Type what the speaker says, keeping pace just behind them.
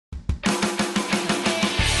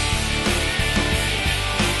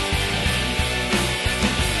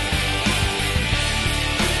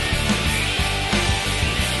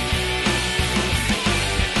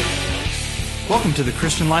Welcome to the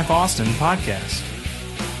Christian Life Austin podcast.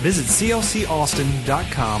 Visit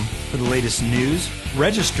clcaustin.com for the latest news,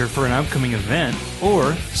 register for an upcoming event,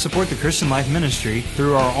 or support the Christian Life ministry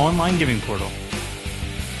through our online giving portal.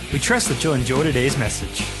 We trust that you'll enjoy today's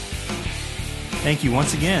message. Thank you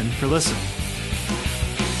once again for listening.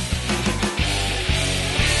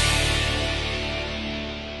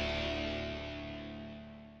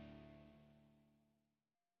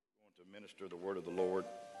 Minister the word of the Lord,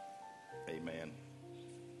 amen,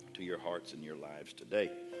 to your hearts and your lives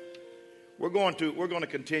today. We're going to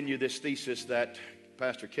continue this thesis that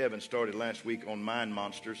Pastor Kevin started last week on mind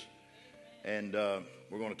monsters, and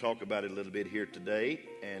we're going to talk about it a little bit here today,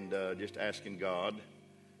 and just asking God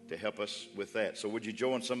to help us with that. So would you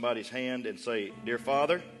join somebody's hand and say, "Dear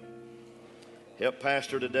Father, help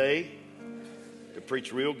Pastor today to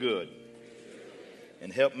preach real good,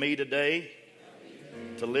 and help me today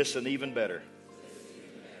to listen even better.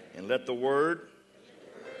 And let the word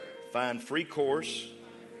find free course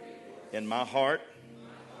in my heart,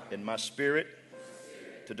 in my spirit,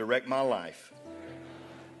 to direct my life.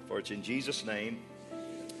 For it's in Jesus' name,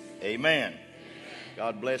 amen."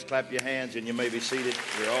 God bless. Clap your hands and you may be seated.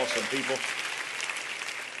 You're awesome people.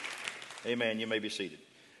 Amen. You may be seated.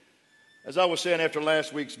 As I was saying after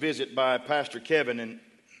last week's visit by Pastor Kevin, and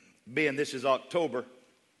being this is October,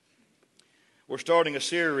 we're starting a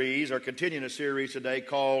series, or continuing a series today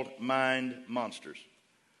called Mind Monsters.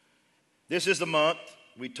 This is the month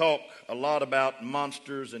we talk a lot about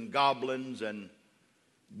monsters and goblins and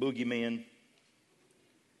boogeymen.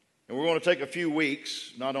 And we're going to take a few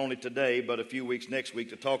weeks, not only today, but a few weeks next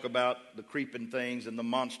week, to talk about the creeping things and the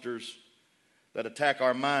monsters that attack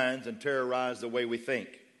our minds and terrorize the way we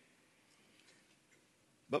think.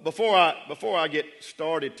 But before I get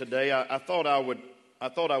started today, I thought I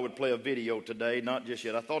would play a video today, not just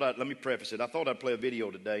yet. Let me preface it. I thought I'd play a video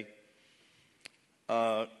today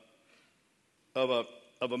of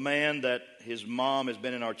a man that his mom has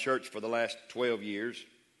been in our church for the last 12 years.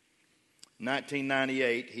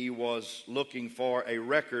 1998, he was looking for a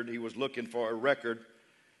record. He was looking for a record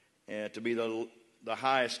to be the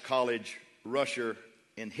highest college rusher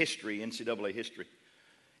in history, NCAA history.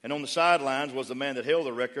 And on the sidelines was the man that held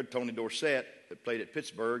the record, Tony Dorsett, that played at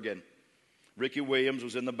Pittsburgh, and Ricky Williams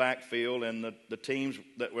was in the backfield, and the teams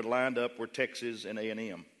that were lined up were Texas and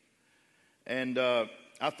A&M. And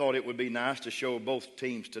I thought it would be nice to show both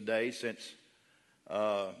teams today, since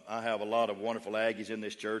I have a lot of wonderful Aggies in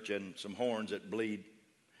this church and some horns that bleed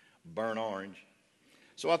burnt orange.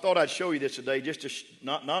 So I thought I'd show you this today, just to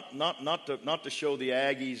not to show the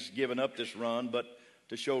Aggies giving up this run, but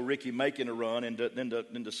to show Ricky making a run, and then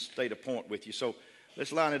to state a point with you. So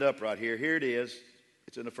let's line it up right here. Here it is.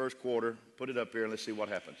 It's in the first quarter. Put it up here and let's see what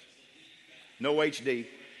happens. No HD.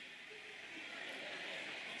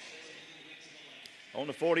 On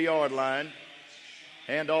the 40-yard line.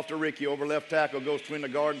 Hand off to Ricky. Over left tackle. Goes between the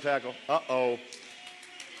guard and tackle. Uh-oh.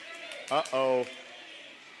 Uh-oh.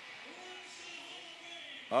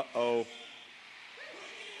 Uh-oh.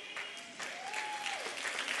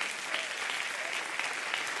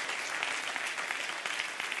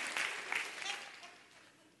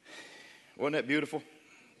 Wasn't that beautiful?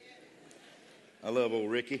 I love old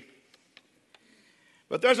Ricky.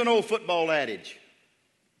 But there's an old football adage,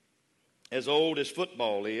 as old as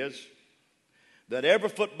football is, that every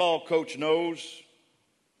football coach knows.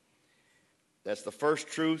 That's the first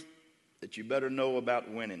truth that you better know about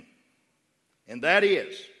winning. And that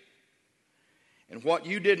is, and what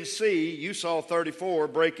you didn't see, you saw 34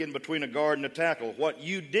 break in between a guard and a tackle. What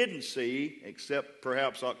you didn't see, except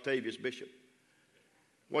perhaps Octavius Bishop,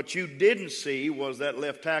 what you didn't see was that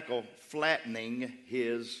left tackle flattening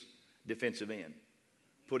his defensive end,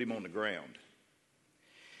 put him on the ground.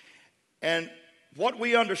 And what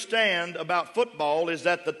we understand about football is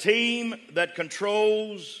that the team that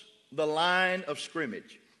controls the line of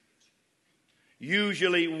scrimmage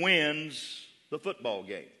usually wins the football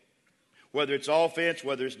game, whether it's offense,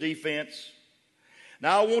 whether it's defense.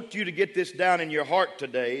 Now, I want you to get this down in your heart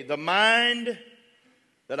today. The mind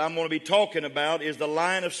that I'm going to be talking about is the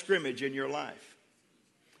line of scrimmage in your life.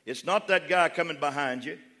 It's not that guy coming behind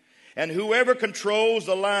you. And whoever controls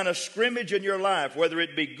the line of scrimmage in your life, whether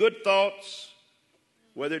it be good thoughts,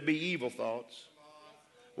 whether it be evil thoughts,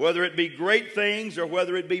 whether it be great things or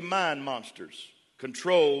whether it be mind monsters,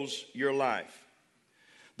 controls your life.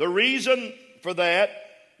 The reason for that,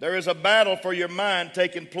 there is a battle for your mind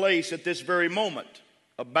taking place at this very moment.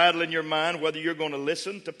 A battle in your mind, whether you're going to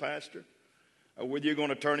listen to Pastor or whether you're going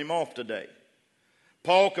to turn him off today.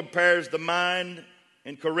 Paul compares the mind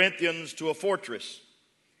in Corinthians to a fortress.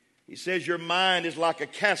 He says your mind is like a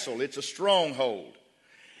castle. It's a stronghold.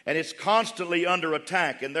 And it's constantly under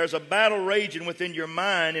attack. And there's a battle raging within your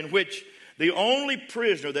mind in which the only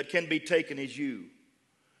prisoner that can be taken is you.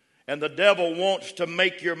 And the devil wants to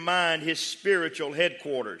make your mind his spiritual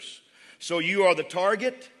headquarters. So you are the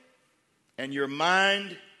target, and your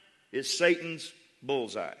mind is Satan's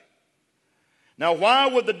bullseye. Now, why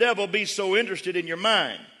would the devil be so interested in your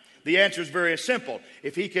mind? The answer is very simple.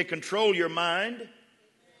 If he can control your mind,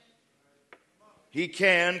 he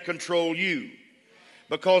can control you.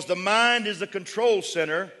 Because the mind is the control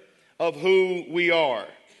center of who we are.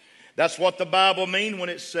 That's what the Bible means when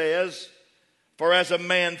it says, for as a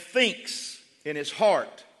man thinks in his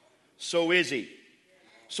heart, so is he.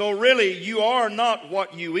 So really, you are not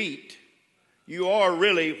what you eat. You are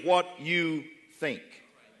really what you think.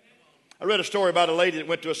 I read a story about a lady that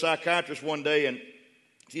went to a psychiatrist one day, and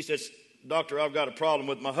she says, "Doctor, I've got a problem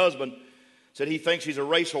with my husband." Said he thinks he's a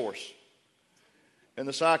racehorse. And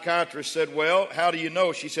the psychiatrist said, "Well, how do you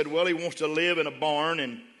know?" She said, "Well, he wants to live in a barn,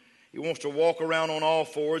 and he wants to walk around on all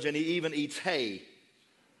fours, and he even eats hay."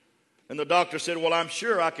 And the doctor said, "Well, I'm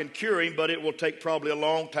sure I can cure him, but it will take probably a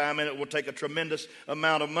long time, and it will take a tremendous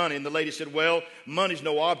amount of money." And the lady said, "Well, money's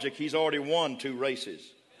no object. He's already won 2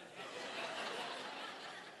 races."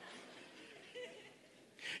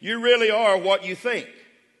 You really are what you think.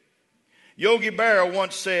 Yogi Berra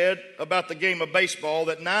once said about the game of baseball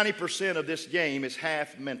that 90% of this game is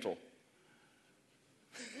half mental.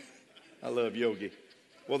 I love Yogi.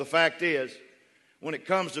 Well, the fact is, when it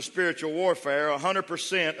comes to spiritual warfare,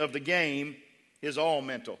 100% of the game is all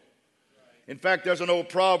mental. In fact, there's an old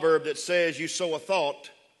proverb that says, you sow a thought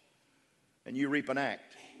and you reap an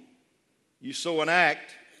act. You sow an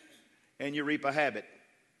act and you reap a habit.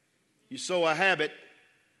 You sow a habit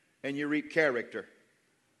and you reap character.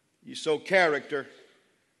 You sow character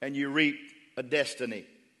and you reap a destiny.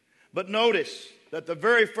 But notice that the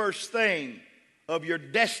very first thing of your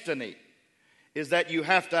destiny is that you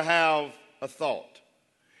have to have a thought.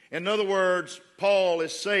 In other words, Paul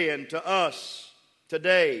is saying to us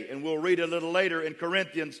today, and we'll read a little later in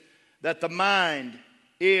Corinthians, that the mind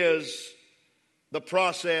is the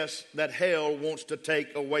process that hell wants to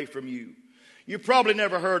take away from you. You've probably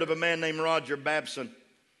never heard of a man named Roger Babson,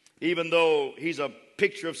 even though he's a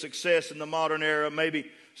picture of success in the modern era. Maybe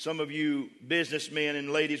some of you businessmen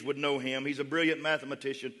and ladies would know him. He's a brilliant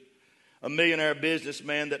mathematician, a millionaire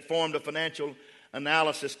businessman that formed a financial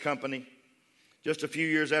analysis company just a few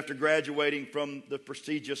years after graduating from the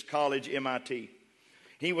prestigious college MIT.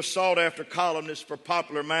 He was sought after columnist for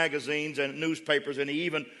popular magazines and newspapers, and he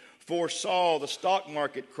even foresaw the stock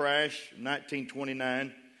market crash in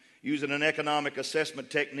 1929 using an economic assessment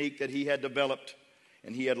technique that he had developed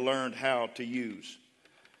and he had learned how to use.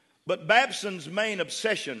 But Babson's main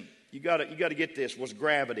obsession, you got to get this, was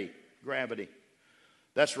gravity. Gravity.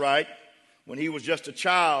 That's right. When he was just a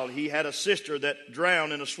child, he had a sister that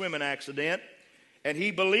drowned in a swimming accident, and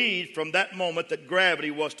he believed from that moment that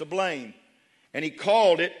gravity was to blame. And he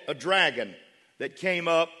called it a dragon that came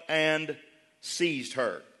up and seized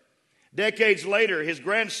her. Decades later, his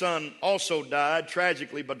grandson also died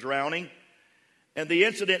tragically by drowning, and the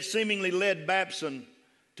incident seemingly led Babson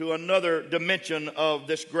to another dimension of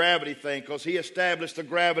this gravity thing, because he established the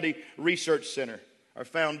Gravity Research Center, our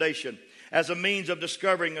foundation, as a means of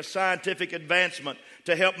discovering a scientific advancement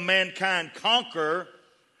to help mankind conquer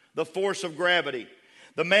the force of gravity.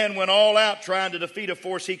 The man went all out trying to defeat a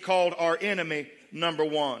force he called our enemy number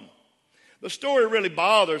one. The story really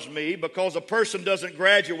bothers me because a person doesn't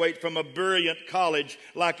graduate from a brilliant college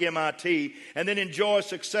like MIT and then enjoy a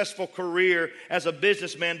successful career as a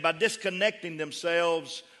businessman by disconnecting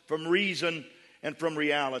themselves from reason and from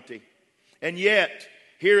reality. And yet,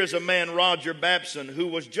 here is a man, Roger Babson, who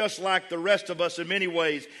was just like the rest of us in many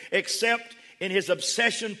ways, except in his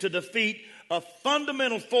obsession to defeat a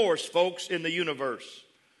fundamental force, folks, in the universe.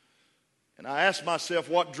 And I asked myself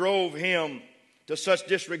what drove him to such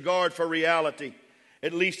disregard for reality,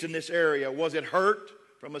 at least in this area. Was it hurt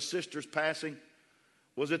from a sister's passing?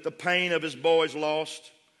 Was it the pain of his boys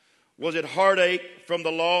lost? Was it heartache from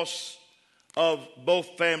the loss of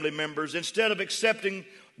both family members? Instead of accepting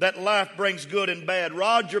that life brings good and bad,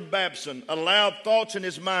 Roger Babson allowed thoughts in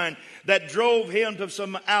his mind that drove him to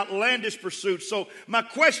some outlandish pursuits. So my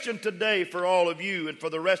question today for all of you and for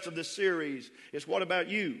the rest of this series is, what about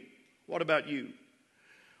you? What about you?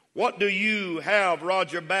 What do you have,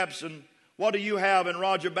 Roger Babson? What do you have and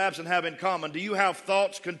Roger Babson have in common? Do you have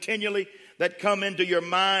thoughts continually that come into your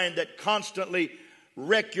mind that constantly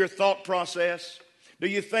wreck your thought process? Do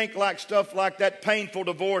you think like stuff like that painful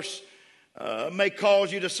divorce may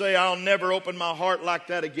cause you to say, I'll never open my heart like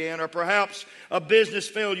that again. Or perhaps a business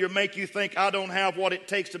failure make you think, I don't have what it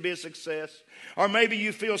takes to be a success. Or maybe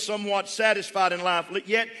you feel somewhat satisfied in life,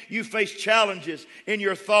 yet you face challenges in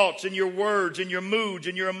your thoughts, in your words, in your moods,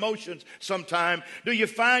 in your emotions sometime. Do you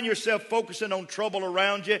find yourself focusing on trouble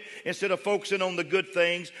around you instead of focusing on the good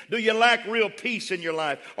things? Do you lack real peace in your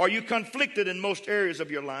life? Are you conflicted in most areas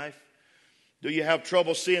of your life? Do you have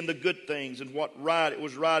trouble seeing the good things and what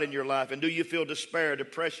was right in your life? And do you feel despair,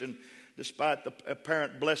 depression, despite the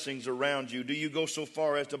apparent blessings around you? Do you go so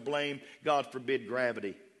far as to blame, God forbid,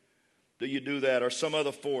 gravity? Do you do that, or some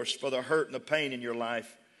other force for the hurt and the pain in your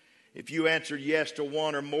life? If you answered yes to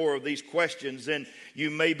one or more of these questions, then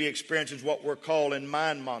you may be experiencing what we're calling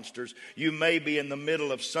mind monsters. You may be in the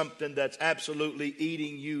middle of something that's absolutely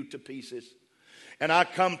eating you to pieces. And I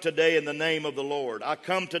come today in the name of the Lord. I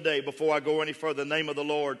come today, before I go any further, in the name of the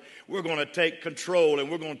Lord, we're going to take control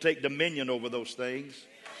and we're going to take dominion over those things.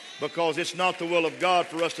 Because it's not the will of God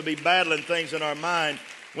for us to be battling things in our mind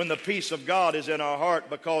when the peace of God is in our heart.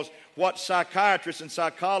 Because what psychiatrists and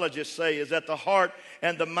psychologists say is that the heart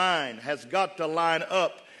and the mind has got to line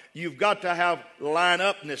up. You've got to have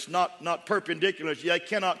line-upness, not perpendicular. They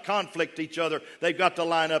cannot conflict each other. They've got to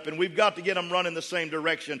line up, and we've got to get them running the same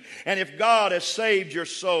direction. And if God has saved your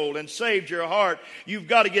soul and saved your heart, you've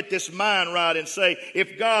got to get this mind right and say,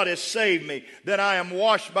 if God has saved me, then I am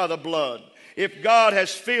washed by the blood. If God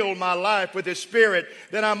has filled my life with His Spirit,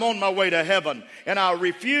 then I'm on my way to heaven. And I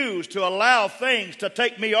refuse to allow things to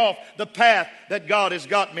take me off the path that God has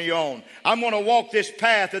got me on. I'm going to walk this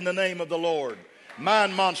path in the name of the Lord.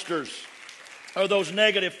 Mind monsters are those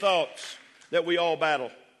negative thoughts that we all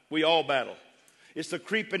battle. We all battle. It's the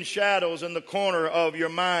creeping shadows in the corner of your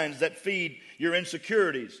minds that feed your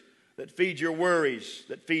insecurities, that feed your worries,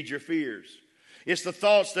 that feed your fears. It's the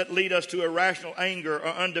thoughts that lead us to irrational anger or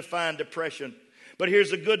undefined depression. But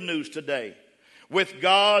here's the good news today. With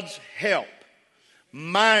God's help,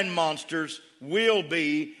 mind monsters will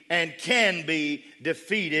be and can be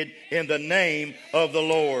defeated in the name of the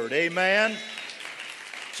Lord. Amen.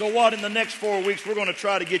 So what in the next 4 weeks we're going to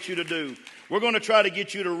try to get you to do? We're going to try to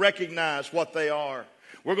get you to recognize what they are.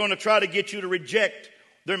 We're going to try to get you to reject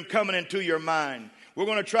them coming into your mind. We're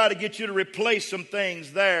going to try to get you to replace some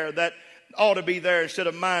things there that ought to be there instead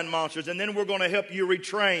of mind monsters. And then we're going to help you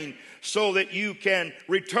retrain so that you can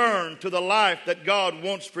return to the life that God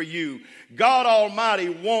wants for you. God Almighty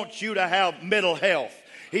wants you to have mental health.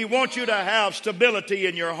 He wants you to have stability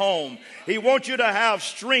in your home. He wants you to have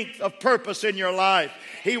strength of purpose in your life.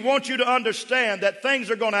 He wants you to understand that things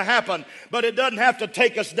are going to happen, but it doesn't have to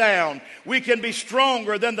take us down. We can be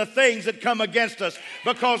stronger than the things that come against us,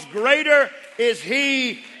 because greater is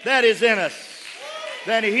He that is in us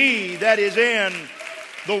than he that is in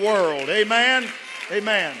the world. Amen?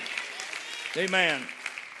 Amen. Amen.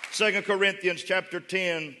 2 Corinthians chapter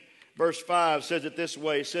 10, verse 5 says it this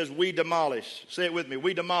way. It says, we demolish. Say it with me.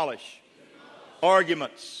 We demolish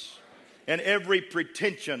arguments and every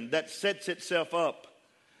pretension that sets itself up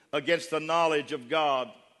against the knowledge of God.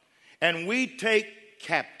 And we take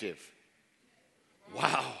captive.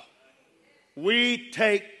 Wow. We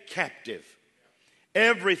take captive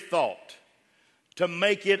every thought to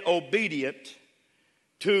make it obedient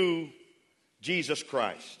to Jesus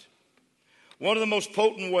Christ. One of the most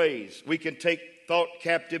potent ways we can take thought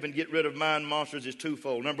captive and get rid of mind monsters is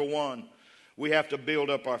twofold. Number one, we have to build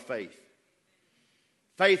up our faith.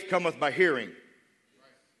 Faith cometh by hearing,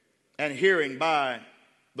 and hearing by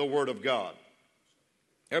the Word of God.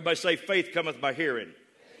 Everybody say, faith cometh by hearing.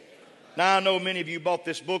 Now, I know many of you bought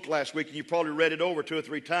this book last week and you probably read it over 2 or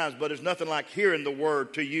 3 times, but there's nothing like hearing the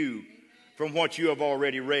Word to you from what you have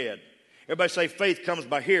already read. Everybody say, faith comes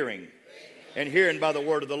by hearing, and hearing by the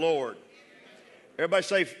word of the Lord. Everybody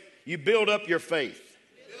say, you build up your faith,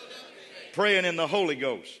 praying in the Holy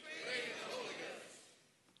Ghost.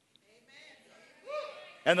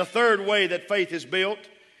 And the third way that faith is built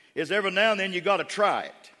is every now and then you got to try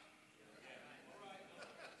it.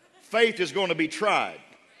 Faith is going to be tried.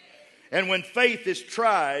 And when faith is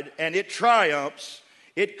tried and it triumphs,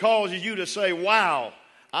 it causes you to say, wow,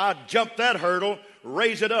 I jumped that hurdle,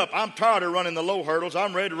 raise it up. I'm tired of running the low hurdles.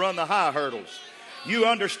 I'm ready to run the high hurdles. You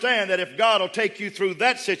understand that if God will take you through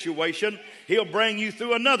that situation, He'll bring you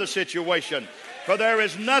through another situation. For there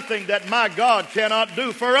is nothing that my God cannot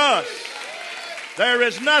do for us. There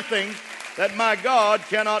is nothing that my God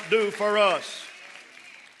cannot do for us.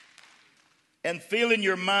 And filling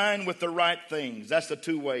your mind with the right things. That's the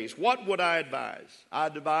 2 ways. What would I advise?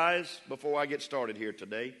 I'd advise, before I get started here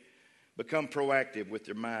today, become proactive with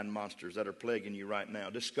your mind monsters that are plaguing you right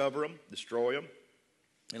now. Discover them, destroy them,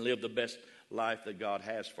 and live the best life that God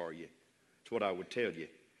has for you. That's what I would tell you.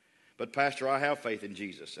 But Pastor, I have faith in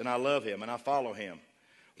Jesus, and I love him, and I follow him.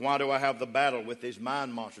 Why do I have the battle with these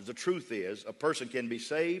mind monsters? The truth is, a person can be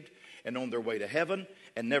saved and on their way to heaven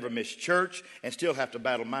and never miss church and still have to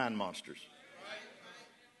battle mind monsters.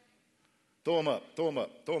 Throw them up, throw them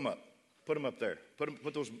up, throw them up. Put them up there.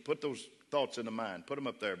 Put those thoughts in the mind. Put them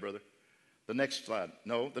up there, brother. The next slide.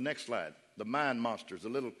 No, the next slide. The mind monsters, the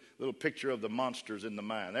little picture of the monsters in the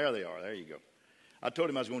mind. There they are. There you go. I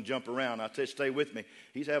told him I was going to jump around. I said, stay with me.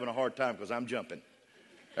 He's having a hard time because I'm jumping.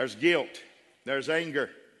 There's guilt. There's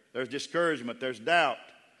anger. There's discouragement. There's doubt.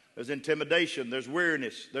 There's intimidation. There's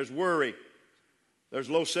weariness. There's worry.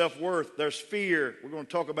 There's low self-worth. There's fear. We're going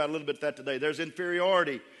to talk about a little bit of that today. There's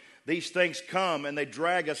inferiority. These things come and they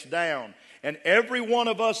drag us down. And every one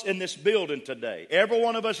of us in this building today, every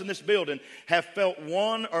one of us in this building have felt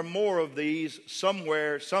one or more of these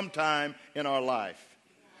somewhere, sometime in our life.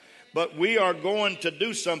 But we are going to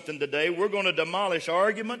do something today. We're going to demolish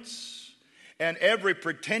arguments and every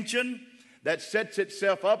pretension that sets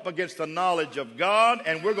itself up against the knowledge of God.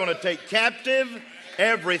 And we're going to take captive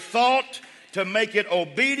every thought to make it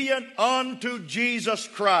obedient unto Jesus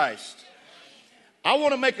Christ. I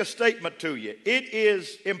want to make a statement to you. It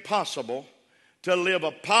is impossible to live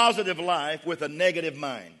a positive life with a negative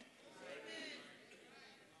mind.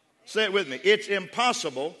 Say it with me. It's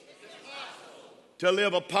impossible to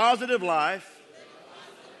live a positive life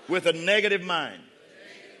with a negative mind.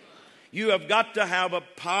 You have got to have a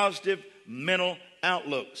positive mental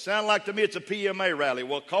outlook. Sound like to me it's a PMA rally.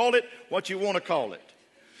 Well, call it what you want to call it.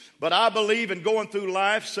 But I believe in going through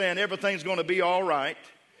life saying everything's going to be all right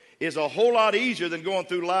is a whole lot easier than going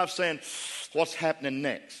through life saying, what's happening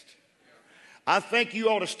next? I think you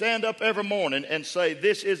ought to stand up every morning and say,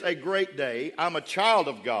 this is a great day. I'm a child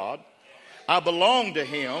of God. I belong to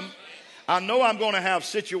Him. I know I'm going to have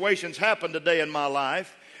situations happen today in my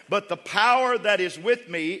life, but the power that is with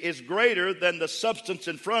me is greater than the substance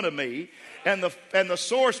in front of me, and the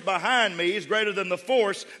source behind me is greater than the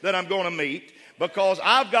force that I'm going to meet, because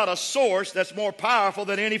I've got a source that's more powerful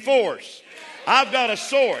than any force. I've got a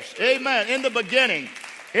source. Amen. In the beginning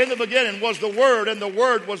was the Word, and the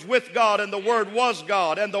Word was with God, and the Word was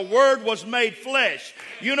God, and the Word was made flesh.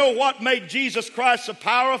 You know what made Jesus Christ so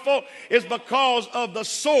powerful? Is because of the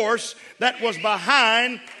source that was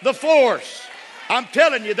behind the force. I'm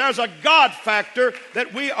telling you, there's a God factor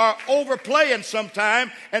that we are overplaying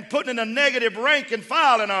sometime and putting in a negative rank and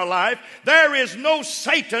file in our life. There is no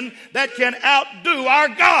Satan that can outdo our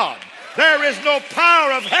God. There is no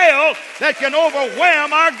power of hell that can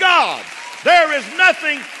overwhelm our God. There is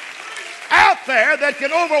nothing out there that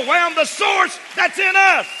can overwhelm the source that's in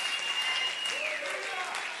us.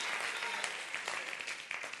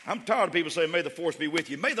 I'm tired of people saying, may the force be with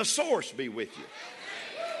you. May the source be with you.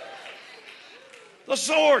 The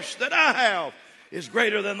source that I have is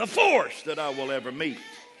greater than the force that I will ever meet.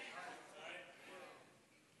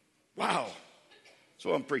 Wow.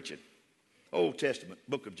 So I'm preaching. Old Testament,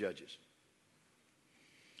 book of Judges.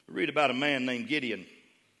 We read about a man named Gideon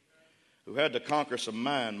who had to conquer some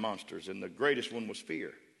mind monsters, and the greatest one was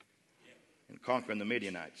fear in conquering the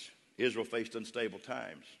Midianites. Israel faced unstable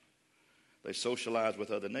times. They socialized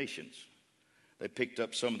with other nations. They picked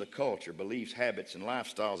up some of the culture, beliefs, habits, and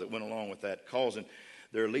lifestyles that went along with that, causing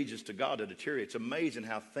their allegiance to God to deteriorate. It's amazing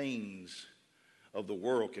how things of the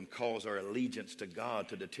world can cause our allegiance to God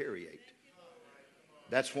to deteriorate.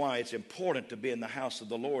 That's why it's important to be in the house of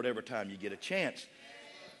the Lord every time you get a chance,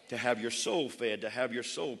 to have your soul fed, to have your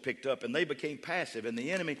soul picked up. And they became passive, and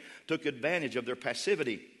the enemy took advantage of their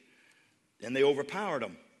passivity, and they overpowered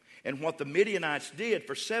them. And what the Midianites did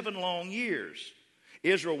for 7 long years,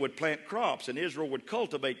 Israel would plant crops, and Israel would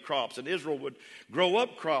cultivate crops, and Israel would grow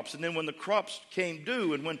up crops. And then when the crops came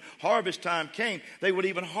due and when harvest time came, they would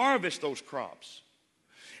even harvest those crops.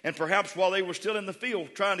 And perhaps while they were still in the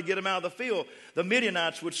field, trying to get them out of the field, the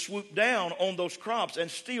Midianites would swoop down on those crops and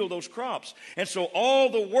steal those crops. And so all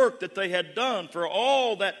the work that they had done for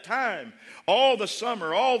all that time, all the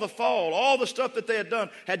summer, all the fall, all the stuff that they had done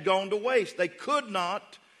had gone to waste. They could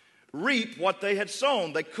not reap what they had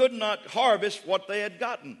sown. They could not harvest what they had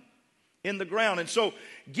gotten in the ground. And so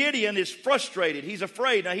Gideon is frustrated. He's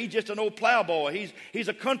afraid. Now, he's just an old plowboy. He's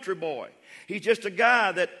a country boy. He's just a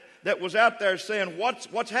guy that was out there saying,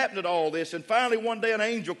 what's happened to all this? And finally, one day, an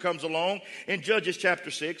angel comes along in Judges chapter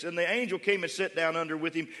 6, and the angel came and sat down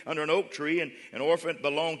with him under an oak tree, and an orphan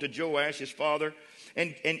belonged to Joash, his father.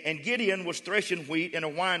 And Gideon was threshing wheat in a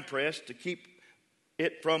winepress to keep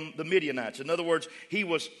it from the Midianites. In other words, he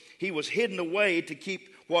was hidden away to keep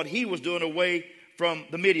what he was doing away from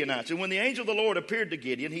the Midianites. And when the angel of the Lord appeared to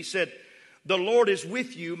Gideon, he said, "The Lord is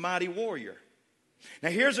with you, mighty warrior." Now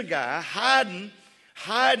here's a guy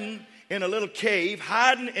hiding in a little cave,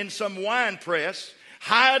 hiding in some wine press,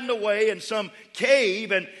 hiding away in some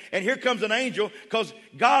cave, and here comes an angel, because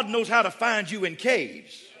God knows how to find you in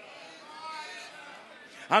caves.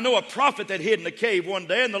 I know a prophet that hid in a cave one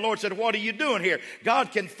day, and the Lord said, "What are you doing here?"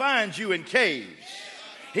 God can find you in caves.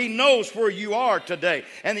 He knows where you are today.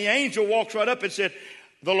 And the angel walks right up and said,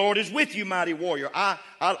 "The Lord is with you, mighty warrior." I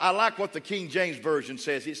like what the King James Version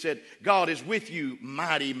says. It said, "God is with you,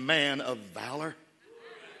 mighty man of valor."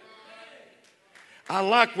 I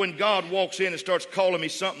like when God walks in and starts calling me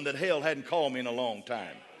something that hell hadn't called me in a long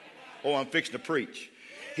time. Oh, I'm fixing to preach.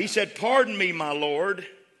 He said, "Pardon me, my Lord."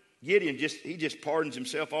 Gideon just pardons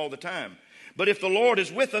himself all the time. "But if the Lord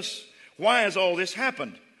is with us, why has all this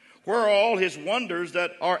happened? Where are all his wonders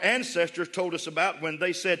that our ancestors told us about when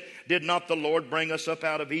they said, 'Did not the Lord bring us up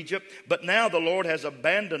out of Egypt?' But now the Lord has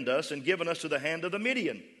abandoned us and given us to the hand of the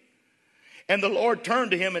Midian." And the Lord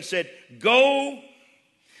turned to him and said, "Go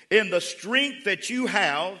in the strength that you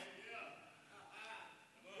have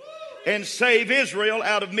and save Israel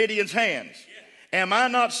out of Midian's hands. Am I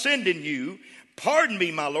not sending you? Pardon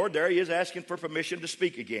me, my Lord." There he is asking for permission to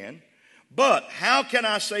speak again. "But how can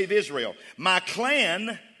I save Israel? My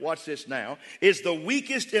clan," watch this now, "is the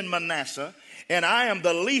weakest in Manasseh, and I am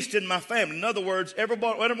the least in my family." In other words, every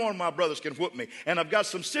one of my brothers can whip me, and I've got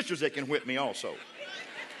some sisters that can whip me also.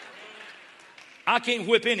 I can't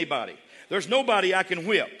whip anybody. There's nobody I can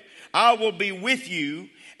whip. "I will be with you,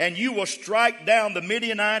 and you will strike down the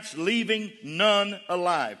Midianites, leaving none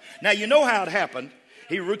alive." Now, you know how it happened.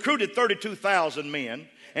 He recruited 32,000 men,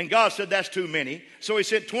 and God said, "That's too many." So he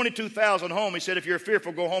sent 22,000 home. He said, "If you're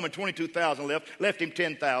fearful, go home," and 22,000 left him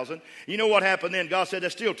 10,000. You know what happened then? God said,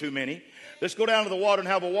 "That's still too many. Let's go down to the water and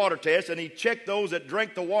have a water test." And he checked those that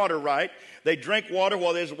drank the water right. They drank water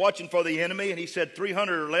while they was watching for the enemy, and he said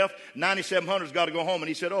 300 are left. 9,700's got to go home. And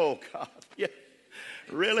he said, "Oh, God, yeah,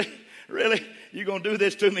 really? Really? You going to do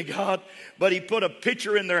this to me, God?" But he put a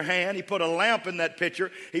pitcher in their hand. He put a lamp in that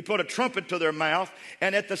pitcher. He put a trumpet to their mouth.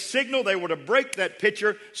 And at the signal, they were to break that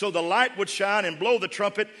pitcher so the light would shine and blow the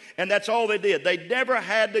trumpet. And that's all they did. They never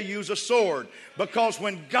had to use a sword. Because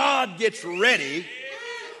when God gets ready,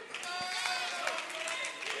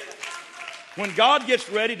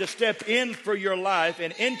 to step in for your life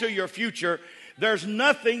and into your future, there's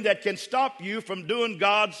nothing that can stop you from doing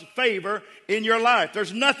God's favor in your life.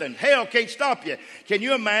 There's nothing. Hell can't stop you. Can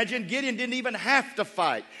you imagine? Gideon didn't even have to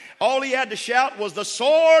fight. All he had to shout was, "The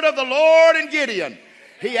sword of the Lord in Gideon."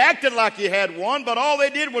 He acted like he had one, but all they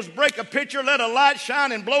did was break a pitcher, let a light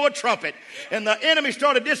shine, and blow a trumpet. And the enemy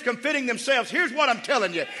started discomfiting themselves. Here's what I'm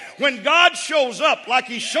telling you. When God shows up like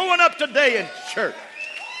he's showing up today in church,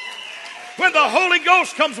 when the Holy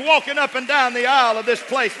Ghost comes walking up and down the aisle of this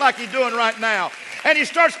place like he's doing right now, and he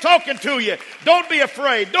starts talking to you, don't be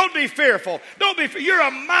afraid. Don't be fearful. You're a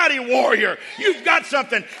mighty warrior. You've got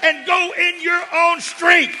something. And go in your own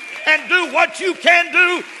strength and do what you can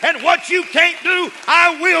do, and what you can't do,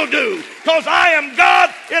 I will do. Because I am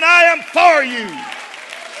God and I am for you.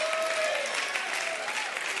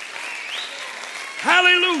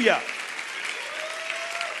 Hallelujah.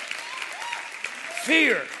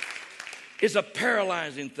 Fear is a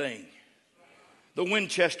paralyzing thing. The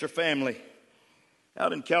Winchester family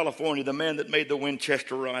out in California, the man that made the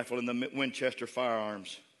Winchester rifle and the Winchester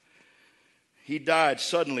firearms, he died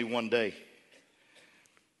suddenly one day.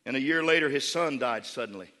 And a year later, his son died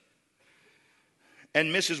suddenly.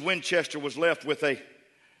 And Mrs. Winchester was left with a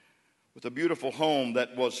beautiful home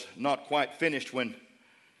that was not quite finished when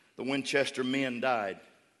the Winchester men died.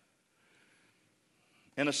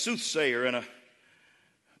 And a soothsayer and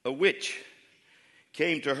a witch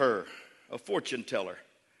came to her, a fortune teller,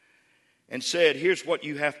 and said, "Here's what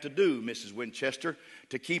you have to do, Mrs. Winchester,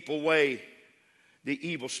 to keep away the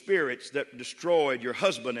evil spirits that destroyed your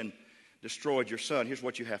husband and destroyed your son. Here's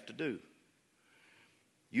what you have to do.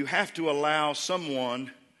 You have to allow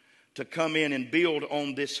someone to come in and build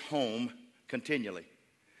on this home continually.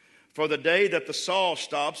 For the day that the saw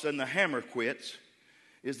stops and the hammer quits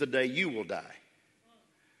is the day you will die."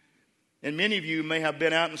 And many of you may have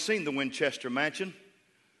been out and seen the Winchester mansion.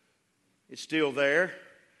 It's still there.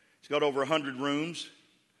 It's got over 100 rooms.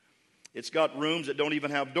 It's got rooms that don't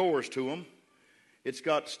even have doors to them. It's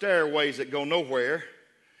got stairways that go nowhere.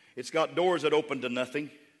 It's got doors that open to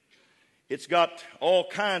nothing. It's got all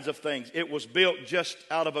kinds of things. It was built just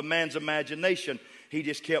out of a man's imagination. He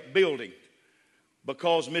just kept building.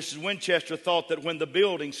 Because Mrs. Winchester thought that when the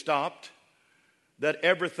building stopped, that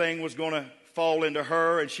everything was going to fall into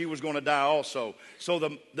her and she was going to die also. So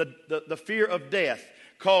the fear of death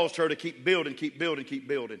caused her to keep building, keep building, keep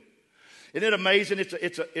building. Isn't it amazing?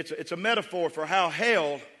 It's a metaphor for how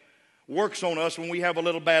hell works on us when we have a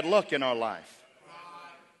little bad luck in our life.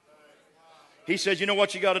 He says, you know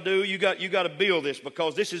what you got to do? You got to build this,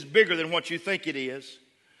 because this is bigger than what you think it is.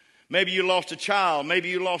 Maybe you lost a child. Maybe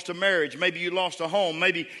you lost a marriage. Maybe you lost a home.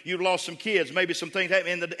 Maybe you lost some kids. Maybe some things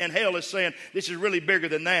happened. And hell is saying, this is really bigger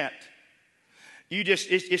than that.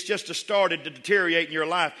 It's just started to deteriorate in your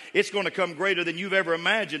life. It's going to come greater than you've ever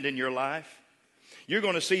imagined in your life. You're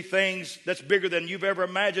going to see things that's bigger than you've ever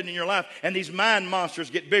imagined in your life. And these mind monsters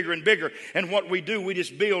get bigger and bigger. And what we do, we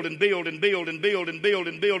just build and build and build and build and build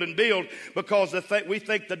and build and build, because we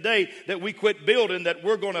think the day that we quit building that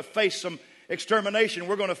we're going to face some extermination.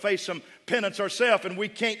 We're going to face some penance ourselves, and we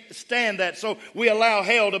can't stand that. So we allow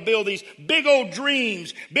hell to build these big old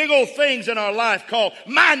dreams, big old things in our life called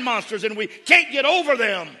mind monsters, and we can't get over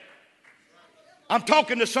them. I'm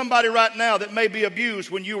talking to somebody right now that may be abused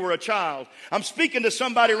when you were a child. I'm speaking to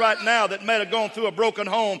somebody right now that may have gone through a broken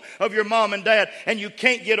home of your mom and dad, and you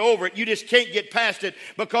can't get over it. You just can't get past it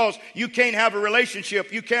because you can't have a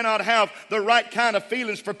relationship. You cannot have the right kind of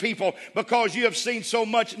feelings for people because you have seen so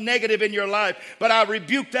much negative in your life. But I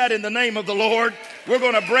rebuke that in the name of the Lord. We're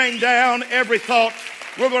going to bring down every thought.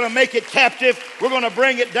 We're going to make it captive. We're going to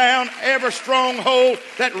bring it down. Every stronghold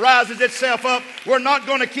that rises itself up. We're not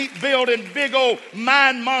going to keep building big old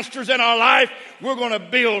mind monsters in our life. We're going to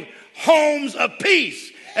build homes of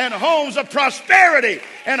peace and homes of prosperity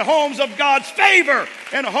and homes of God's favor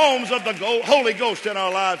and homes of the Holy Ghost in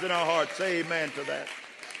our lives and our hearts. Say amen to that.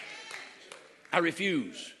 I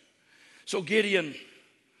refuse. So Gideon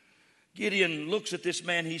looks at this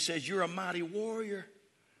man. He says, you're a mighty warrior.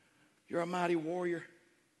 You're a mighty warrior.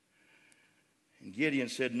 And Gideon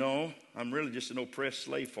said, no, I'm really just an oppressed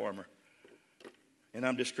slave farmer. And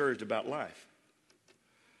I'm discouraged about life.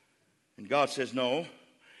 And God says, no,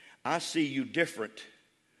 I see you different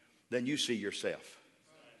than you see yourself.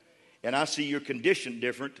 And I see your condition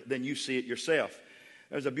different than you see it yourself.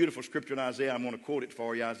 There's a beautiful scripture in Isaiah. I'm going to quote it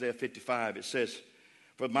for you. Isaiah 55. It says,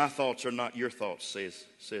 for my thoughts are not your thoughts,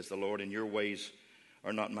 says the Lord, and your ways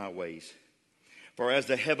are not my ways. For as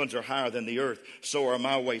the heavens are higher than the earth, so are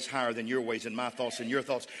my ways higher than your ways, and my thoughts than your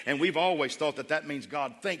thoughts. And we've always thought that means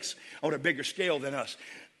God thinks on a bigger scale than us.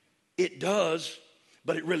 It does,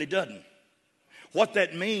 but it really doesn't. What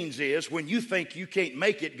that means is when you think you can't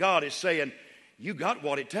make it, God is saying, you got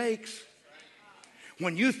what it takes.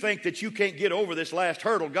 When you think that you can't get over this last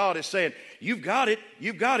hurdle, God is saying, you've got it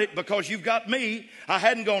because you've got me. I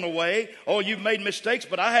hadn't gone away. Oh, you've made mistakes,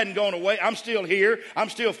 but I hadn't gone away. I'm still here. I'm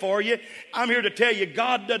still for you. I'm here to tell you,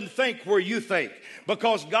 God doesn't think where you think,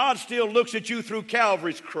 because God still looks at you through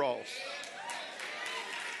Calvary's cross.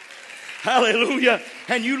 Hallelujah.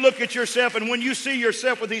 And you look at yourself, and when you see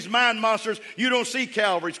yourself with these mind monsters, you don't see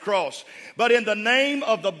Calvary's cross. But in the name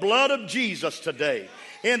of the blood of Jesus today,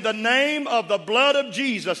 in the name of the blood of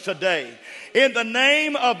Jesus today, in the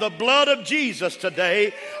name of the blood of Jesus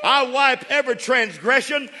today, I wipe every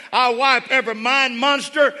transgression. I wipe every mind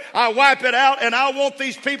monster. I wipe it out, and I want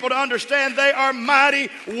these people to understand they are mighty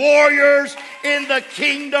warriors in the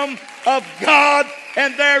kingdom of God,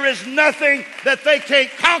 and there is nothing that they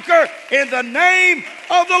can't conquer in the name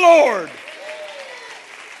of the Lord.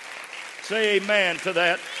 Say amen to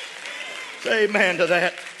that. Say amen to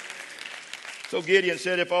that. So Gideon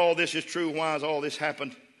said, if all this is true, why has all this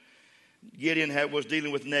happened? Gideon was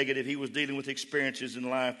dealing with negative. He was dealing with experiences in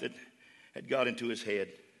life that had got into his head.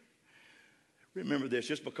 Remember this,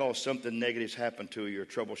 just because something negative's happened to you or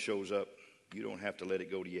trouble shows up, you don't have to let it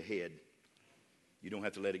go to your head. You don't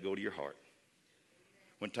have to let it go to your heart.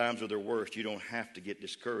 When times are their worst, you don't have to get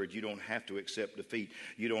discouraged. You don't have to accept defeat.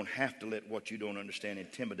 You don't have to let what you don't understand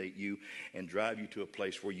intimidate you and drive you to a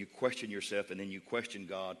place where you question yourself, and then you question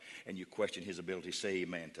God and you question His ability. Say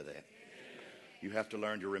amen to that. Amen. You have to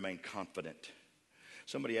learn to remain confident.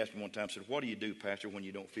 Somebody asked me one time, said, what do you do, Pastor, when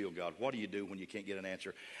you don't feel God? What do you do when you can't get an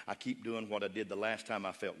answer? I keep doing what I did the last time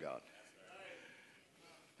I felt God.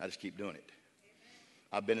 I just keep doing it.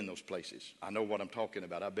 I've been in those places. I know what I'm talking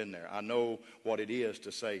about. I've been there. I know what it is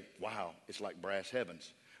to say, wow, it's like brass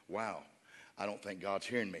heavens. Wow, I don't think God's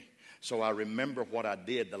hearing me. So I remember what I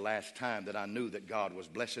did the last time that I knew that God was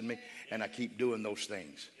blessing me, and I keep doing those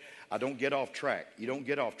things. I don't get off track. You don't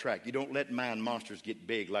get off track. You don't let mind monsters get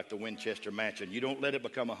big like the Winchester Mansion. You don't let it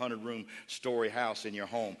become a 100-room story house in your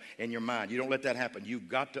home, in your mind. You don't let that happen. You've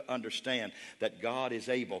got to understand that God is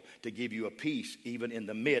able to give you a peace even in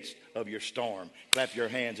the midst of your storm. Clap your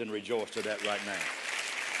hands and rejoice to that right now.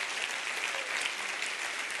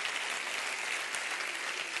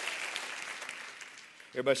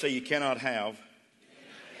 Everybody say you cannot have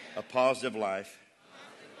a positive life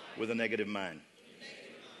with a negative mind.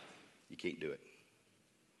 You can't do it.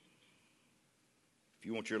 If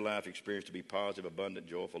you want your life experience to be positive, abundant,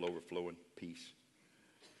 joyful, overflowing, peace.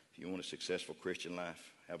 If you want a successful Christian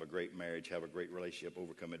life, have a great marriage, have a great relationship,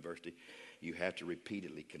 overcome adversity, you have to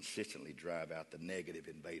repeatedly, consistently drive out the negative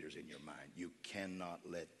invaders in your mind. You cannot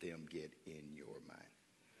let them get in your mind.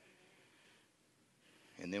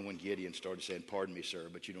 And then when Gideon started saying, pardon me, sir,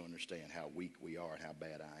 but you don't understand how weak we are and how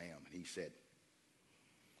bad I am. And he said,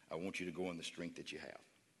 I want you to go in the strength that you have.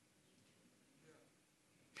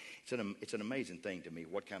 It's an amazing thing to me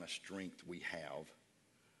what kind of strength we have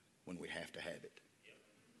when we have to have it.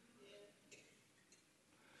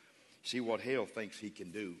 See what hell thinks he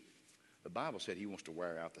can do. The Bible said he wants to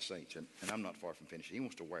wear out the saints, and I'm not far from finishing. He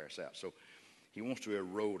wants to wear us out. So he wants to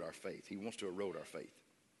erode our faith. He wants to erode our faith.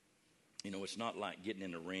 You know, it's not like getting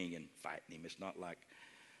in the ring and fighting him. It's not like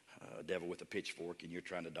a devil with a pitchfork and you're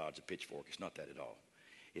trying to dodge a pitchfork. It's not that at all.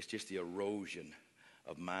 It's just the erosion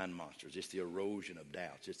of mind monsters. It's the erosion of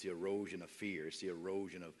doubts. It's the erosion of fear. It's the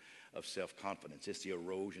erosion of self-confidence. It's the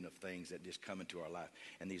erosion of things that just come into our life.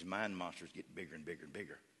 And these mind monsters get bigger and bigger and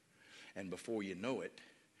bigger. And before you know it,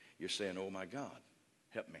 you're saying, oh my God,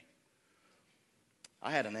 help me.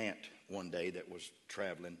 I had an aunt one day that was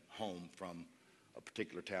traveling home from a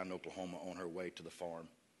particular town in Oklahoma on her way to the farm.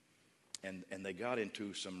 And they got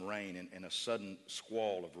into some rain and a sudden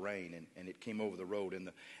squall of rain, and it came over the road,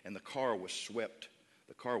 and the car was swept.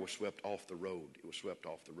 The car was swept off the road. It was swept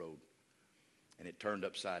off the road. And it turned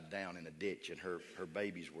upside down in a ditch, and her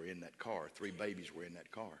babies were in that car. 3 babies were in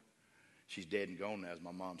that car. She's dead and gone now as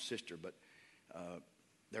my mom's sister, but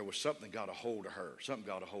there was something got a hold of her. Something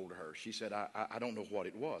got a hold of her. She said, I don't know what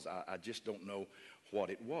it was. I just don't know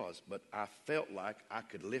what it was. But I felt like I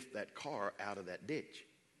could lift that car out of that ditch.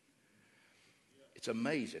 It's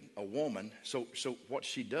amazing. A woman, so what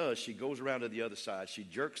she does, she goes around to the other side. She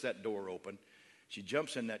jerks that door open. She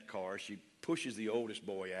jumps in that car. She pushes the oldest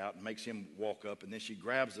boy out and makes him walk up. And then she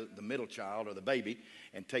grabs the middle child or the baby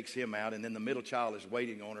and takes him out. And then the middle child is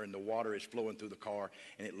waiting on her, and the water is flowing through the car.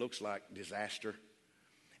 And it looks like disaster.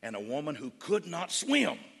 And a woman who could not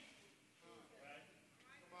swim,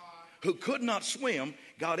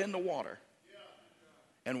 got in the water.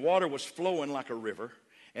 And water was flowing like a river.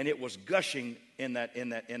 And it was gushing in that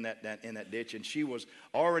ditch, and she was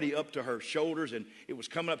already up to her shoulders, and it was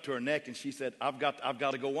coming up to her neck. And she said, "I've got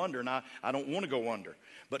to go under, and I don't want to go under."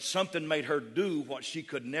 But something made her do what she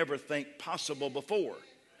could never think possible before.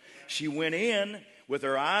 She went in with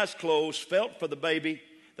her eyes closed, felt for the baby.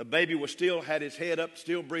 The baby had his head up,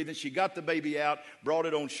 still breathing. She got the baby out, brought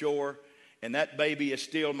it on shore, and that baby is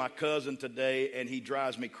still my cousin today, and he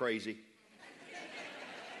drives me crazy.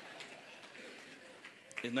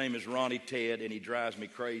 His name is Ronnie Ted, and he drives me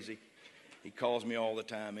crazy. He calls me all the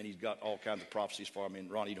time, and he's got all kinds of prophecies for me.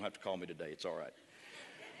 And Ronnie, you don't have to call me today. It's all right.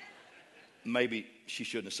 Maybe she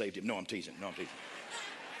shouldn't have saved him. No, I'm teasing.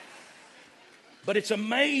 But it's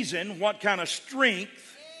amazing what kind of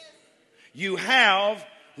strength you have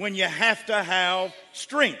when you have to have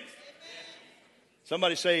strength.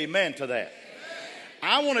 Somebody say amen to that.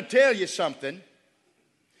 I want to tell you something.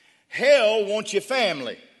 Hell wants your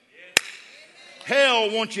family. Hell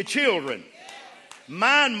wants your children.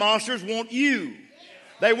 Mind monsters want you.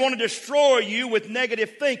 They want to destroy you with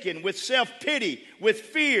negative thinking, with self-pity, with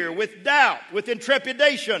fear, with doubt, with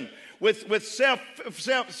intrepidation, with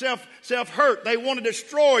self-hurt. They want to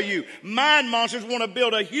destroy you. Mind monsters want to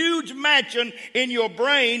build a huge mansion in your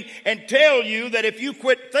brain and tell you that if you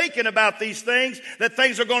quit thinking about these things, that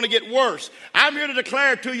things are going to get worse. I'm here to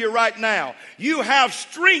declare to you right now, you have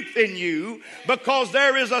strength in you because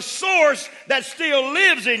there is a source that still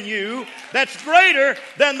lives in you that's greater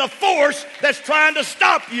than the force that's trying to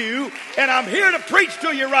stop you. And I'm here to preach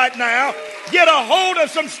to you right now. Get a hold of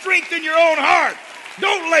some strength in your own heart.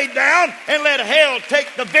 Don't lay down and let hell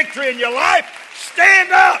take the victory in your life. Stand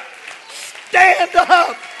up. Stand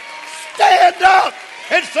up. Stand up.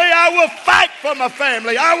 And say, I will fight for my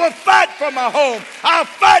family. I will fight for my home. I'll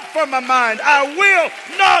fight for my mind. I will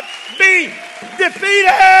not be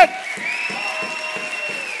defeated.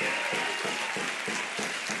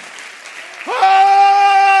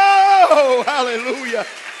 Oh, hallelujah.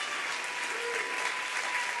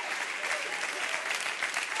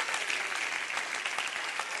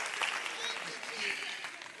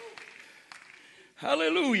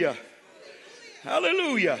 Hallelujah.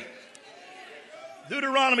 Hallelujah.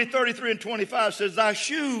 Deuteronomy 33:25 says, thy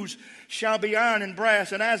shoes shall be iron and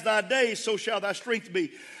brass, and as thy days, so shall thy strength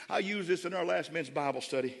be. I used this in our last men's Bible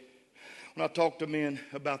study when I talked to men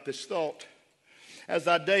about this thought. As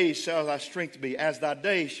thy days shall thy strength be. As thy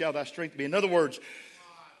days shall thy strength be. In other words,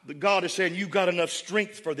 God is saying, you've got enough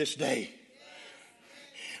strength for this day.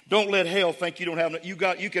 Don't let hell think you don't have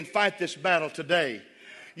you can fight this battle today.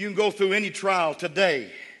 You can go through any trial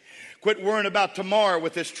today. Quit worrying about tomorrow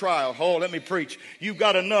with this trial. Oh, let me preach. You've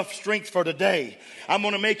got enough strength for today. I'm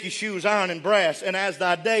going to make you shoes iron and brass, and as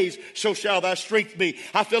thy days, so shall thy strength be.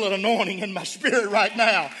 I feel an anointing in my spirit right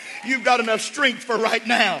now. You've got enough strength for right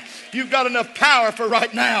now. You've got enough power for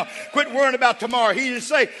right now. Quit worrying about tomorrow. He didn't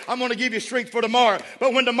say, I'm going to give you strength for tomorrow.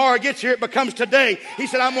 But when tomorrow gets here, it becomes today. He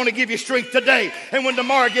said, I'm going to give you strength today. And when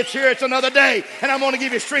tomorrow gets here, it's another day. And I'm going to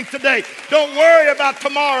give you strength today. Don't worry about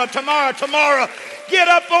tomorrow. Get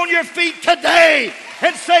up on your feet today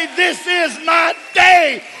and say, this is my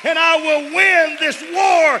day, and I will win this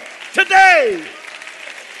war today.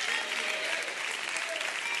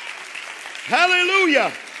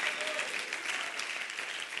 Hallelujah.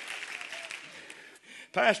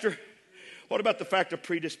 Pastor, what about the fact of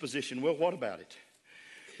predisposition? Well, what about it?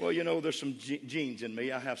 Well, you know, there's some genes in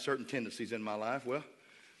me. I have certain tendencies in my life. Well,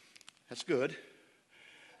 that's good.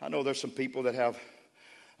 I know there's some people that have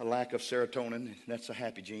a lack of serotonin, and that's a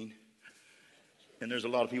happy gene. And there's a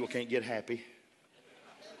lot of people can't get happy.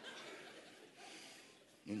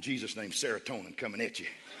 In Jesus' name, serotonin coming at you.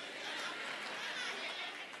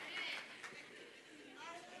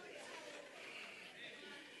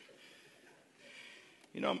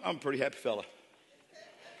 You know, I'm a pretty happy fella.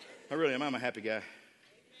 I really am. I'm a happy guy.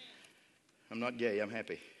 I'm not gay. I'm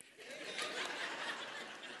happy.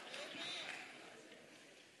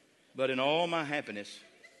 But in all my happiness,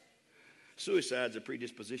 suicide's a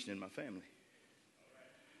predisposition in my family.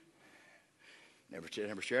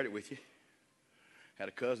 Never shared it with you. Had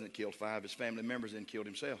a cousin that killed 5 of his family members and killed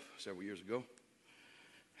himself several years ago.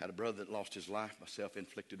 Had a brother that lost his life by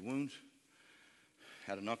self-inflicted wounds.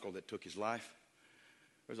 Had an uncle that took his life.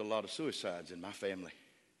 There's a lot of suicides in my family.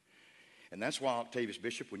 And that's why, Octavius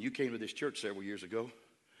Bishop, when you came to this church several years ago,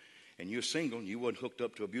 and you were single and you wasn't hooked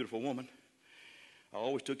up to a beautiful woman, I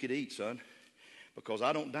always took you to eat, son, because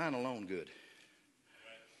I don't dine alone good.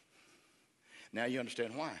 Now you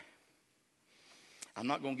understand why. I'm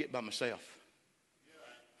not going to get by myself.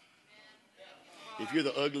 If you're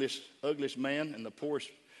the ugliest man and the poorest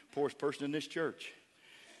person in this church,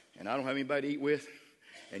 and I don't have anybody to eat with,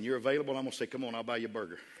 and you're available, I'm going to say, come on, I'll buy you a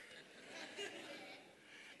burger.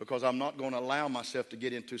 Because I'm not going to allow myself to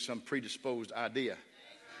get into some predisposed idea.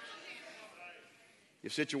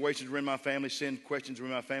 If situations were in my family, sin questions were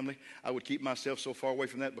in my family, I would keep myself so far away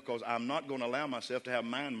from that because I'm not going to allow myself to have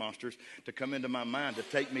mind monsters to come into my mind to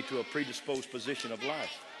take me to a predisposed position of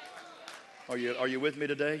life. Are you with me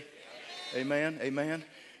today? Amen. Amen.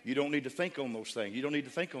 You don't need to think on those things. You don't need to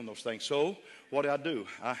think on those things. So what do?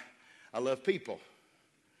 I love people.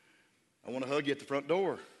 I want to hug you at the front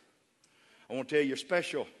door. I want to tell you you're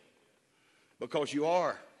special because you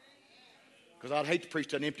are. Because I'd hate to preach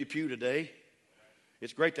to an empty pew today.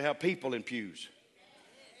 It's great to have people in pews.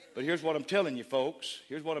 But here's what I'm telling you, folks.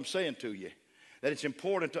 Here's what I'm saying to you. That it's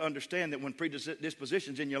important to understand that when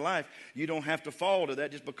predispositions in your life, you don't have to fall to that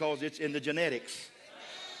just because it's in the genetics.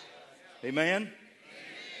 Amen?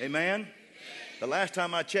 Amen? The last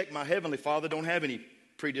time I checked, my Heavenly Father don't have any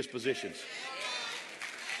predispositions.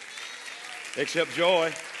 Except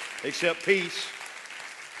joy, except peace.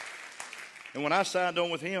 And when I signed on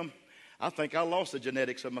with Him, I think I lost the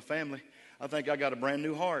genetics of my family. I think I got a brand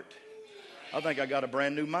new heart. I think I got a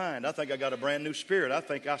brand new mind. I think I got a brand new spirit. I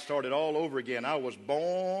think I started all over again. I was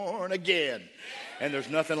born again. And there's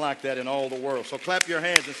nothing like that in all the world. So clap your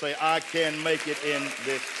hands and say, I can make it in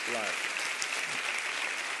this life.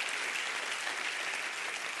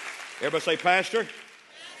 Everybody say, Pastor,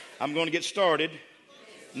 I'm going to get started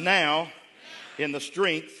now in the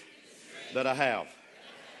strength that I have.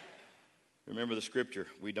 Remember the scripture,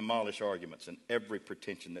 we demolish arguments and every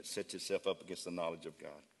pretension that sets itself up against the knowledge of God.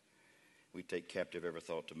 We take captive every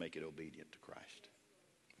thought to make it obedient to Christ.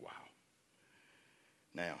 Wow.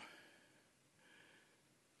 Now,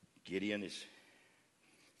 Gideon is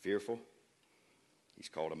fearful. He's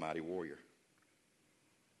called a mighty warrior.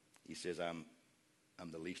 He says, I'm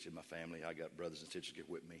the least in my family. I got brothers and sisters get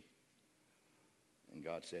with me. And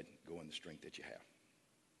God said, go in the strength that you have.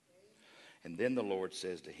 And then the Lord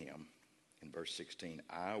says to him, in verse 16,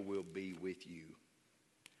 I will be with you,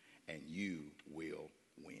 and you will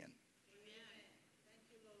win.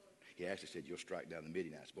 He actually said, you'll strike down the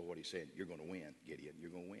Midianites. But what he's saying, you're going to win, Gideon. You're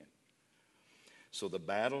going to win. So the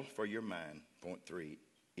battle for your mind, point 3,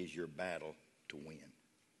 is your battle to win.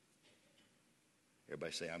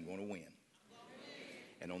 Everybody say, I'm going to win.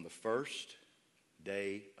 And on the first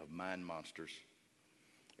day of Mind Monsters,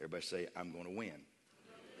 everybody say, I'm going to win.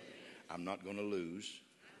 I'm not going to lose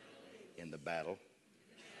in the battle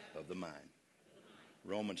of the mind.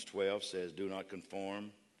 Romans 12 says, do not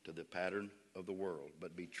conform to the pattern of the world,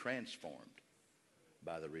 but be transformed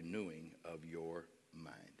by the renewing of your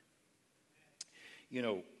mind. You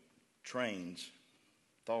know,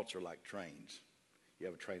 thoughts are like trains. You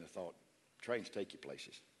have a train of thought. Trains take you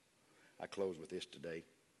places. I close with this today.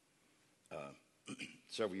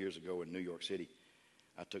 Several years ago in New York City,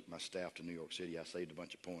 I took my staff to New York City. I saved a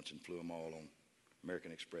bunch of points and flew them all on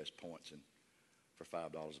American Express points. And for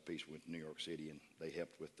 $5 a piece, we went to New York City, and they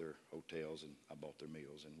helped with their hotels, and I bought their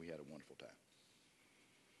meals, and we had a wonderful time.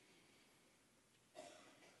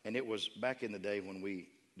 And it was back in the day when we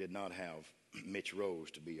did not have Mitch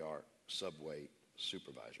Rose to be our subway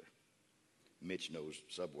supervisor. Mitch knows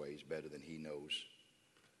subways better than he knows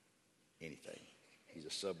anything. He's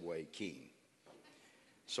a subway king.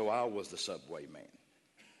 So I was the subway man.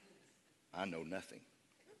 I know nothing.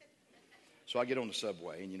 So I get on the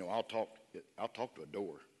subway, and, I'll talk to a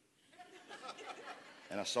door.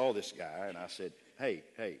 And I saw this guy, and I said, hey,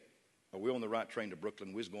 are we on the right train to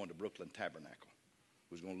Brooklyn? We was going to Brooklyn Tabernacle.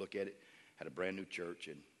 We was going to look at it. Had a brand new church,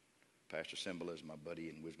 and Pastor Simba is my buddy,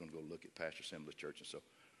 and we was going to go look at Pastor Simba's church. And so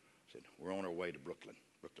I said, we're on our way to Brooklyn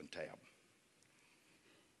Tab.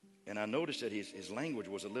 And I noticed that his language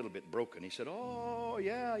was a little bit broken. He said, oh,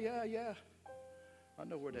 yeah. I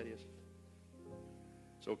know where that is.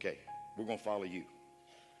 It's okay. We're going to follow you.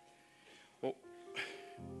 Well,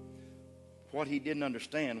 what he didn't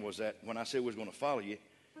understand was that when I said we was going to follow you,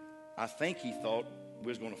 I think he thought we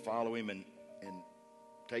was going to follow him and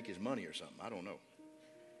take his money or something. I don't know.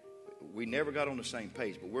 We never got on the same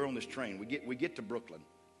page, but we're on this train. We get to Brooklyn,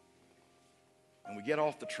 and we get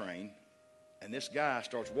off the train, and this guy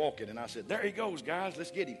starts walking, and I said, there he goes, guys,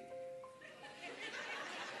 let's get him.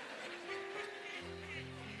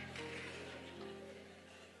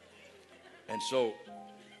 And so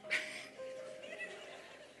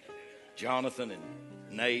Jonathan and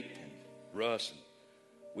Nate and Russ, and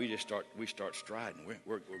we start striding.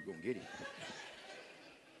 We're going to get him.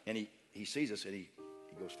 And he sees us, and he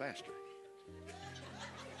goes faster.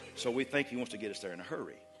 So we think he wants to get us there in a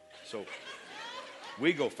hurry. So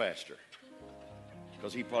we go faster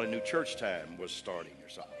because he probably knew church time was starting or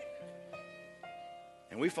something.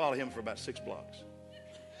 And we follow him for about 6 blocks.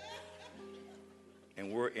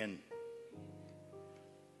 And we're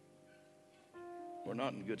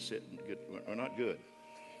not in good sitting. We're not good.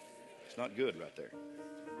 It's not good right there.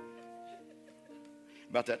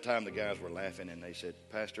 About that time, the guys were laughing, and they said,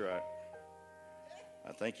 Pastor,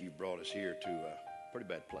 I think you brought us here to a pretty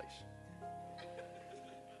bad place.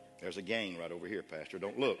 There's a gang right over here, Pastor.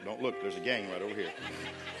 Don't look. There's a gang right over here.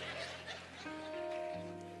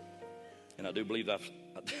 And I do believe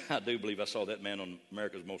I saw that man on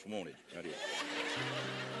America's Most Wanted right here.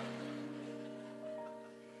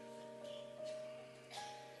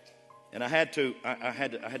 And I had to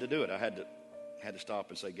do it. I had to stop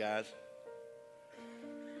and say, guys,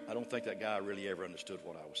 I don't think that guy really ever understood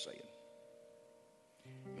what I was saying.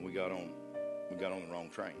 And we got on the wrong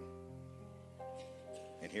train.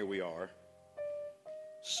 And here we are,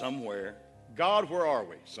 somewhere. God, where are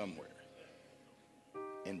we? Somewhere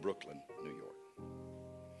in Brooklyn, New York.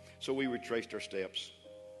 So we retraced our steps,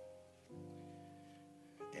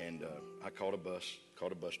 and I called a bus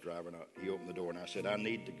driver, and he opened the door, and I said, I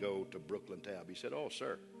need to go to Brooklyn Tab. He said, oh,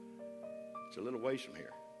 sir, it's a little ways from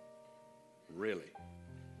here. Really?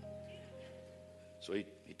 So he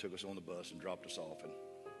took us on the bus and dropped us off. And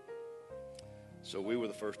so we were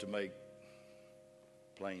the first to make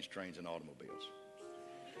planes, trains, and automobiles.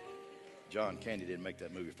 John Candy didn't make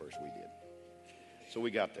that movie first, we did. So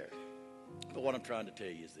we got there. But what I'm trying to tell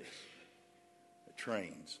you is this. The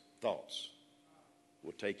trains, thoughts,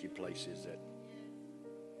 will take you places that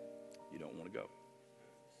you don't want to go.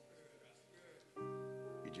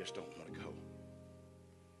 You just don't want to go.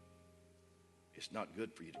 It's not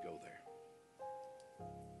good for you to go there.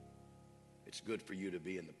 It's good for you to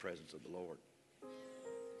be in the presence of the Lord.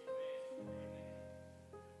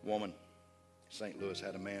 Woman, St. Louis,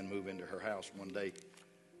 had a man move into her house one day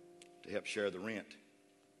to help share the rent.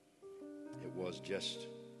 It was just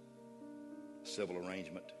a civil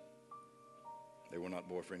arrangement. They were not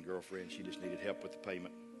boyfriend, girlfriend. She just needed help with the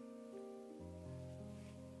payment.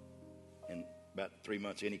 And about 3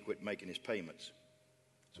 months in, he quit making his payments.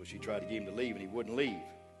 So she tried to get him to leave, and he wouldn't leave.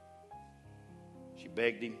 She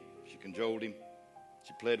begged him. She cajoled him.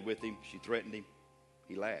 She pled with him. She threatened him.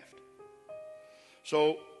 He laughed.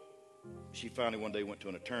 So she finally one day went to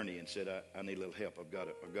an attorney and said, I need a little help. I've got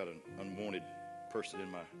an unwanted person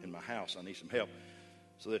in my house. I need some help.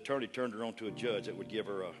 So the attorney turned her on to a judge that would give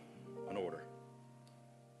her an order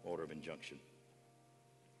of injunction.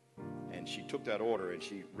 And she took that order and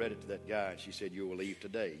she read it to that guy, and she said, you will leave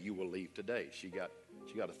today. You will leave today. She got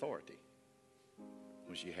She got authority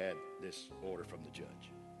when she had this order from the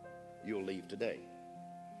judge. You'll leave today.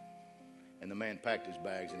 And the man packed his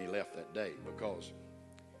bags and he left that day, because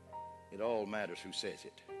it all matters who says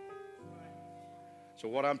it. So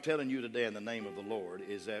what I'm telling you today in the name of the Lord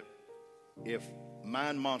is that if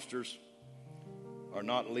mind monsters are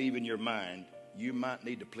not leaving your mind, you might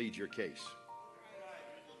need to plead your case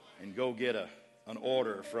and go get an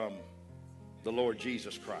order from the Lord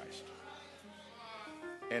Jesus Christ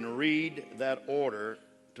and read that order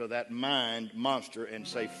to that mind monster and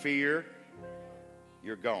say, fear,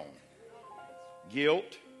 you're gone.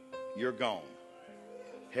 Guilt, you're gone.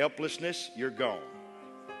 Helplessness, you're gone.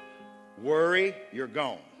 Worry, you're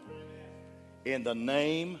gone. In the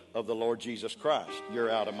name of the Lord Jesus Christ, you're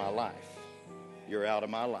out of my life. You're out of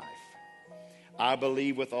my life. I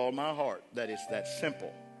believe with all my heart that it's that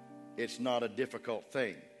simple. It's not a difficult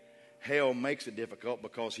thing. Hell makes it difficult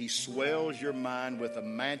because he swells your mind with a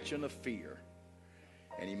mansion of fear.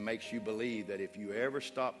 And he makes you believe that if you ever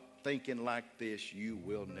stop thinking like this, you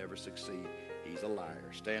will never succeed. He's a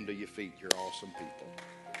liar. Stand to your feet. You're awesome people.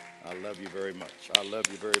 I love you very much. I love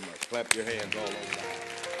you very much. Clap your hands all over the house.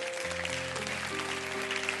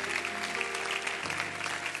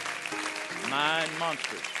 Mind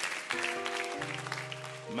monsters.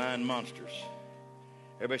 Mind monsters.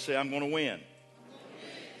 Everybody say, I'm going to win.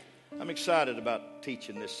 I'm excited about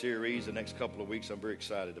teaching this series the next couple of weeks. I'm very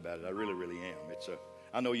excited about it. I really, really am.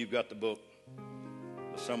 I know you've got the book,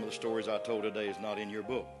 but some of the stories I told today is not in your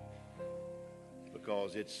book,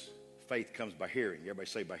 because faith comes by hearing. Everybody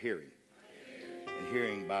say by hearing. And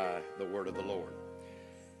hearing by the word of the Lord.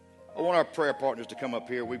 I want our prayer partners to come up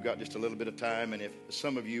here. We've got just a little bit of time, and if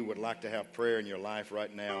some of you would like to have prayer in your life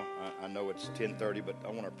right now, I know it's 10:30, but I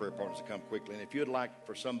want our prayer partners to come quickly. And if you'd like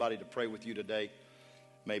for somebody to pray with you today,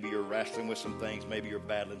 maybe you're wrestling with some things, maybe you're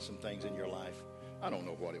battling some things in your life. I don't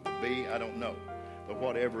know what it would be. I don't know. But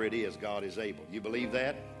whatever it is, God is able. You believe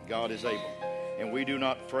that? God is able. And we do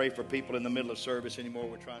not pray for people in the middle of service anymore.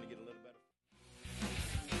 We're trying to get a little better.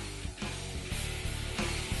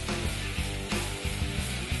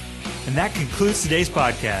 And that concludes today's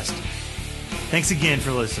podcast. Thanks again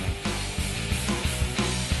for listening.